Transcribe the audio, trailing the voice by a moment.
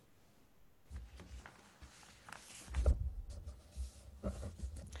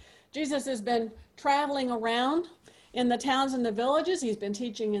Jesus has been traveling around in the towns and the villages. He's been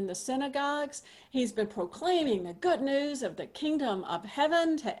teaching in the synagogues. He's been proclaiming the good news of the kingdom of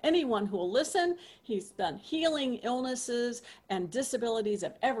heaven to anyone who will listen. He's been healing illnesses and disabilities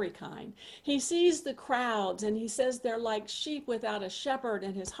of every kind. He sees the crowds and he says they're like sheep without a shepherd,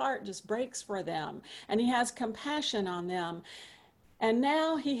 and his heart just breaks for them. And he has compassion on them. And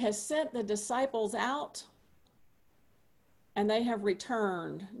now he has sent the disciples out, and they have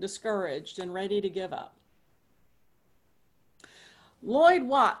returned discouraged and ready to give up. Lloyd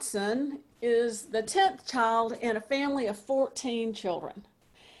Watson is the 10th child in a family of 14 children.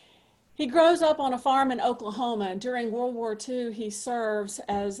 He grows up on a farm in Oklahoma, and during World War II, he serves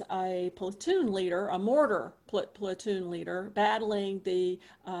as a platoon leader, a mortar platoon leader, battling the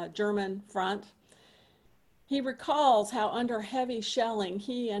German front. He recalls how under heavy shelling,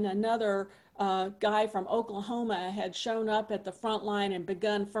 he and another guy from Oklahoma had shown up at the front line and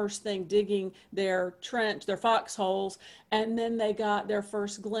begun first thing digging their trench, their foxholes, and then they got their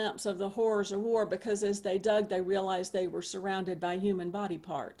first glimpse of the horrors of war, because as they dug, they realized they were surrounded by human body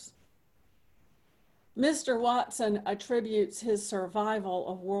parts. Mr. Watson attributes his survival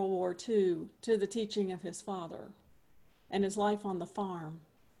of World War II to the teaching of his father and his life on the farm.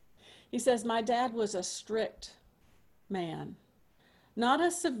 He says, "My dad was a strict man, not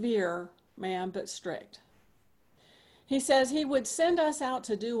a severe man, but strict." He says he would send us out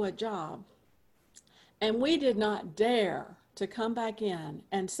to do a job, and we did not dare to come back in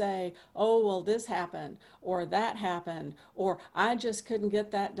and say, "Oh, well, this happened, or that happened, or I just couldn't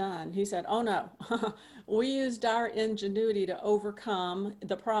get that done." He said, "Oh, no." We used our ingenuity to overcome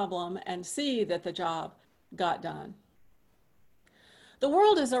the problem and see that the job got done. The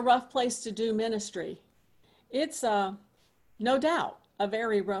world is a rough place to do ministry. It's no doubt a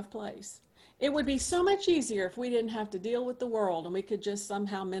very rough place. It would be so much easier if we didn't have to deal with the world and we could just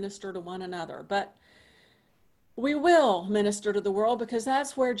somehow minister to one another. But we will minister to the world because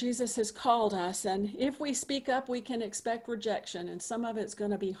that's where Jesus has called us. And if we speak up, we can expect rejection, and some of it's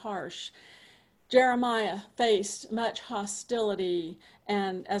going to be harsh. Jeremiah faced much hostility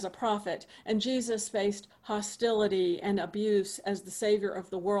and as a prophet, and Jesus faced hostility and abuse as the Savior of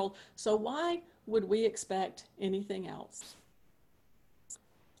the world. So why would we expect anything else?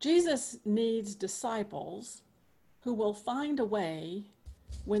 Jesus needs disciples who will find a way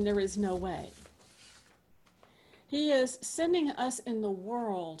when there is no way. He is sending us in the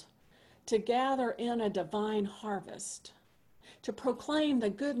world to gather in a divine harvest, to proclaim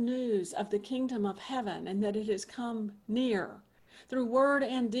the good news of the kingdom of heaven and that it has come near, through word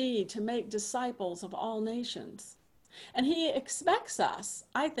and deed, to make disciples of all nations. And he expects us,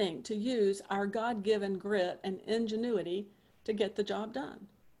 I think, to use our God-given grit and ingenuity to get the job done.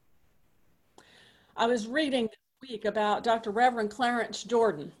 I was reading this week about Dr. Reverend Clarence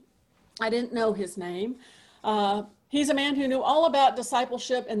Jordan. I didn't know his name. He's a man who knew all about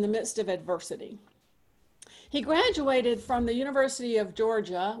discipleship in the midst of adversity. He graduated from the University of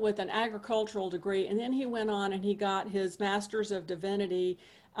Georgia with an agricultural degree, and then he went on and he got his Master's of Divinity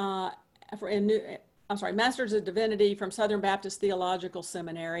Master's of Divinity from Southern Baptist Theological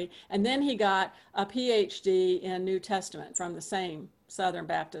Seminary, and then he got a PhD in New Testament from the same Southern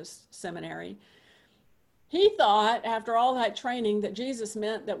Baptist Seminary. He thought, after all that training, that Jesus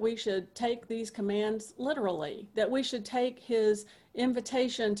meant that we should take these commands literally, that we should take his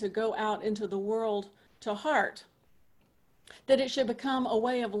invitation to go out into the world to heart, that it should become a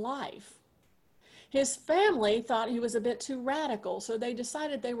way of life. His family thought he was a bit too radical, so they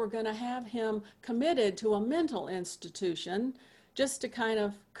decided they were going to have him committed to a mental institution just to kind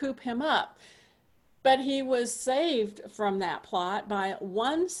of coop him up. But he was saved from that plot by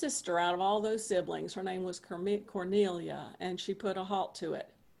one sister out of all those siblings. Her name was Cornelia, and she put a halt to it.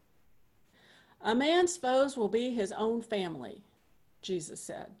 "A man's foes will be his own family," Jesus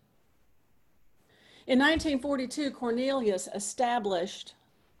said. In 1942, Cornelius established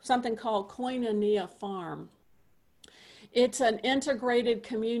something called Koinonia Farm. It's an integrated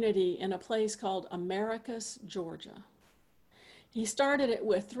community in a place called Americus, Georgia. He started it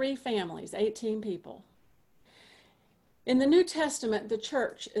with 3 families, 18 people. In the New Testament, the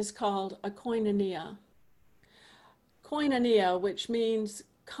church is called a koinonia. Koinonia, which means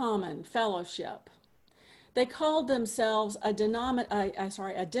common, fellowship. They called themselves a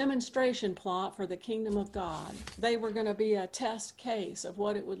demonstration plot for the kingdom of God. They were going to be a test case of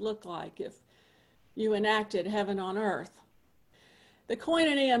what it would look like if you enacted heaven on earth. The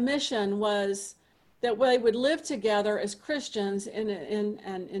koinonia mission was that they would live together as Christians in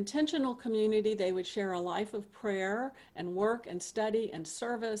an intentional community. They would share a life of prayer and work and study and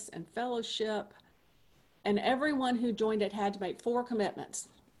service and fellowship. And everyone who joined it had to make 4 commitments.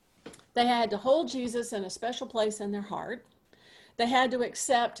 They had to hold Jesus in a special place in their heart. They had to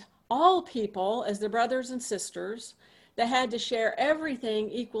accept all people as their brothers and sisters. They had to share everything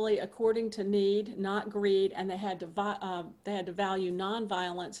equally according to need, not greed, and they had to value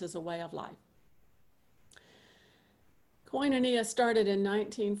nonviolence as a way of life. Koinonia started in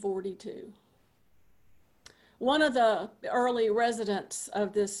 1942. One of the early residents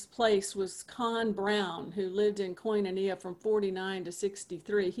of this place was Con Brown, who lived in Koinonia from 49 to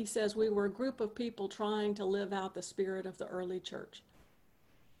 63. He says, we were a group of people trying to live out the spirit of the early church.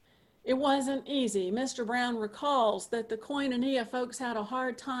 It wasn't easy. Mr. Brown recalls that the Koinonia folks had a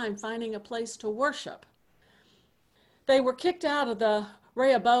hard time finding a place to worship. They were kicked out of the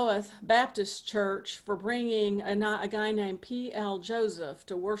Rehoboth Baptist Church for bringing a guy named P.L. Joseph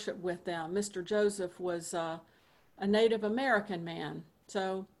to worship with them. Mr. Joseph was a Native American man,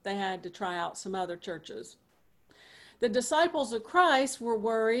 so they had to try out some other churches. The disciples of Christ were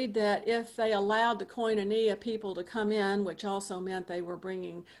worried that if they allowed the Koinonia people to come in, which also meant they were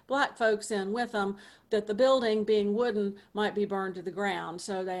bringing black folks in with them, that the building, being wooden, might be burned to the ground.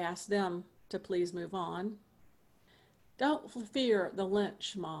 So they asked them to please move on. Don't fear the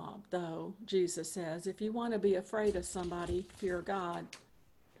lynch mob, though, Jesus says. If you want to be afraid of somebody, fear God.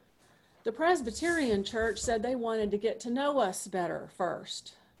 The Presbyterian Church said they wanted to get to know us better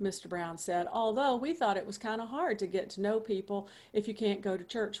first, Mr. Brown said, although we thought it was kind of hard to get to know people if you can't go to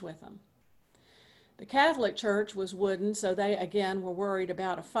church with them. The Catholic Church was wooden, so they again were worried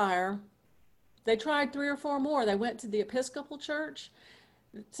about a fire. They tried 3 or 4 more. They went to the Episcopal Church.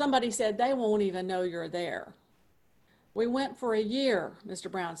 Somebody said, they won't even know you're there. We went for a year,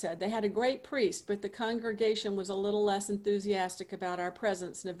 Mr. Brown said. They had a great priest, but the congregation was a little less enthusiastic about our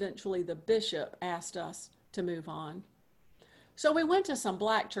presence, and eventually the bishop asked us to move on. So we went to some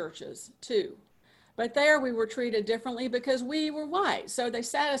black churches too, but there we were treated differently because we were white. So they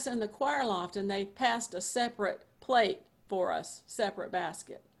sat us in the choir loft and they passed a separate plate for us, separate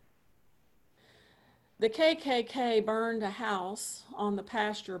basket. The KKK burned a house on the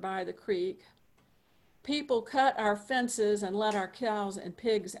pasture by the creek. People cut our fences and let our cows and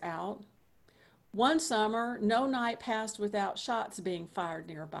pigs out. One summer, no night passed without shots being fired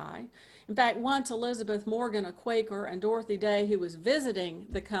nearby. In fact, once Elizabeth Morgan, a Quaker, and Dorothy Day, who was visiting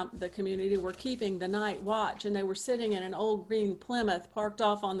the community, were keeping the night watch, and they were sitting in an old green Plymouth parked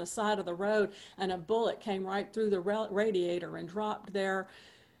off on the side of the road, and a bullet came right through the radiator and dropped there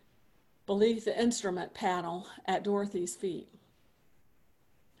beneath the instrument panel at Dorothy's feet.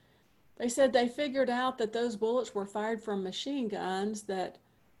 They said they figured out that those bullets were fired from machine guns that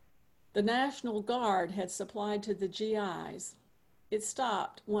the National Guard had supplied to the GIs. It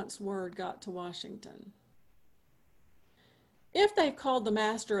stopped once word got to Washington. If they've called the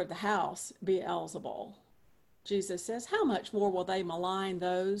master of the house Beelzebul, Jesus says, how much more will they malign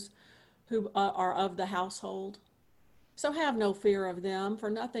those who are of the household? So have no fear of them, for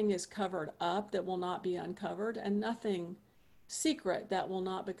nothing is covered up that will not be uncovered, and nothing secret that will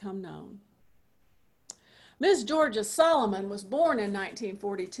not become known. Miss Georgia Solomon was born in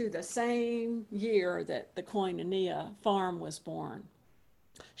 1942, the same year that the Koinonia farm was born.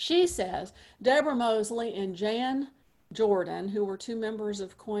 She says Deborah Mosley and Jan Jordan, who were 2 members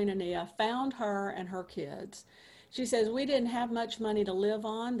of Koinonia, found her and her kids. She says, we didn't have much money to live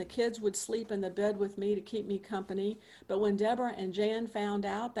on. The kids would sleep in the bed with me to keep me company. But when Deborah and Jan found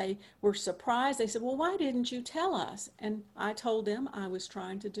out, they were surprised. They said, well, why didn't you tell us? And I told them I was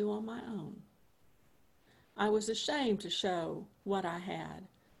trying to do on my own. I was ashamed to show what I had,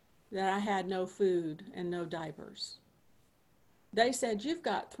 that I had no food and no diapers. They said, you've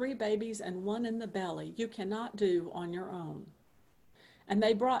got 3 babies and 1 in the belly. You cannot do on your own. And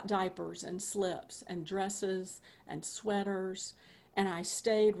they brought diapers and slips and dresses and sweaters, and I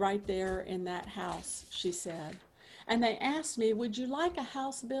stayed right there in that house, she said. And they asked me, would you like a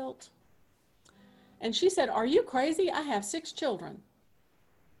house built? And she said, are you crazy? I have 6 children.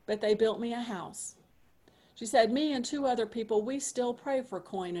 But they built me a house. She said, me and 2 other people, we still pray for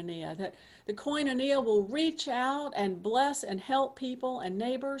Koinonia, that the Koinonia will reach out and bless and help people and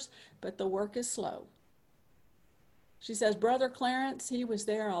neighbors, but the work is slow. She says, Brother Clarence, he was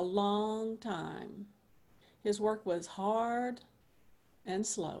there a long time. His work was hard and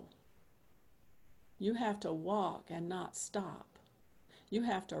slow. You have to walk and not stop. You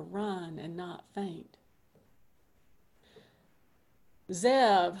have to run and not faint.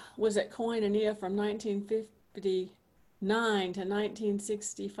 Zev was at Koinonia from 1959 to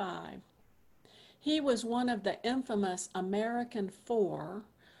 1965. He was one of the infamous American 4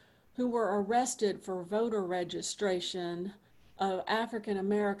 who were arrested for voter registration of African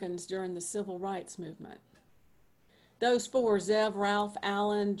Americans during the Civil Rights Movement. Those four, Zev, Ralph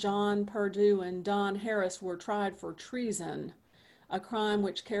Allen, John Perdue, and Don Harris, were tried for treason, a crime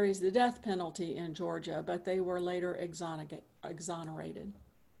which carries the death penalty in Georgia, but they were later exonerated.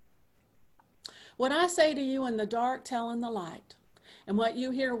 What I say to you in the dark, tell in the light, and what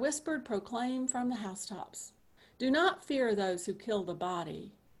you hear whispered, proclaim from the housetops. Do not fear those who kill the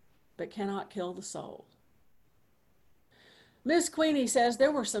body, but cannot kill the soul. Miss Queenie says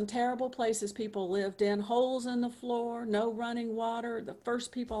there were some terrible places people lived in, holes in the floor, no running water. The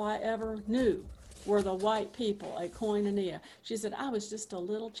first people I ever knew were the white people at Koinonia. She said, I was just a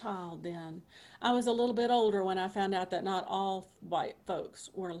little child then. I was a little bit older when I found out that not all white folks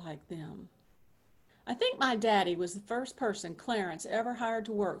were like them. I think my daddy was the first person Clarence ever hired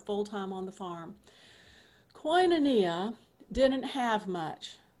to work full-time on the farm. Koinonia didn't have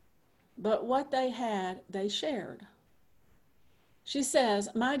much, but what they had, they shared. She says,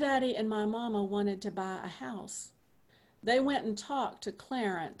 my daddy and my mama wanted to buy a house. They went and talked to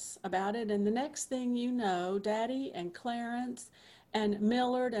Clarence about it, and the next thing you know, Daddy and Clarence and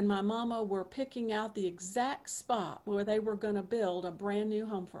Millard and my mama were picking out the exact spot where they were going to build a brand new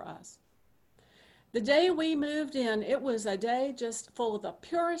home for us. The day we moved in, it was a day just full of the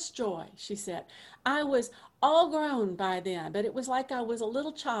purest joy, she said. I was all grown by then, but it was like I was a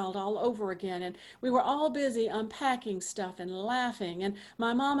little child all over again, and we were all busy unpacking stuff and laughing, and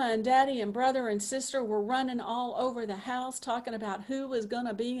my mama and daddy and brother and sister were running all over the house talking about who was going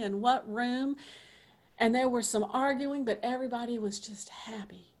to be in what room, and there was some arguing, but everybody was just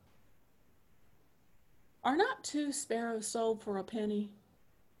happy. Are not 2 sparrows sold for a penny?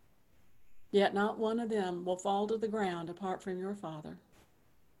 Yet not one of them will fall to the ground apart from your Father.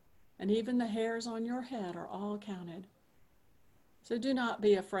 And even the hairs on your head are all counted. So do not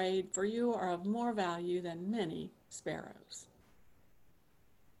be afraid, for you are of more value than many sparrows.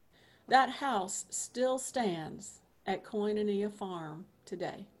 That house still stands at Koinonia Farm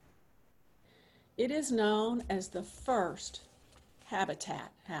today. It is known as the first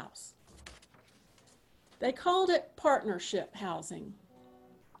Habitat House. They called it partnership housing.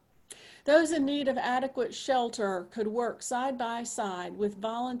 Those in need of adequate shelter could work side by side with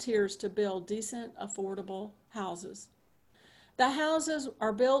volunteers to build decent, affordable houses. The houses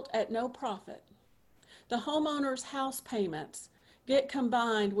are built at no profit. The homeowner's house payments get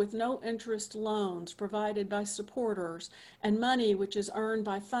combined with no interest loans provided by supporters and money which is earned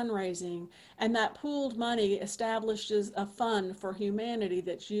by fundraising, and that pooled money establishes a fund for humanity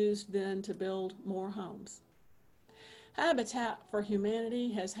that's used then to build more homes. Habitat for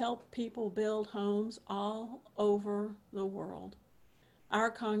Humanity has helped people build homes all over the world. Our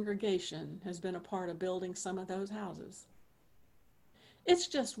congregation has been a part of building some of those houses. It's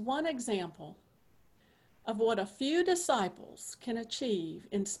just one example of what a few disciples can achieve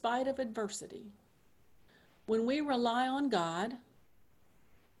in spite of adversity when we rely on God,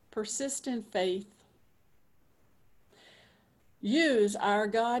 persist in faith, use our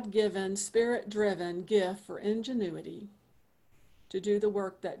God-given, Spirit-driven gift for ingenuity to do the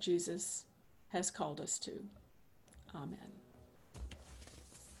work that Jesus has called us to. Amen.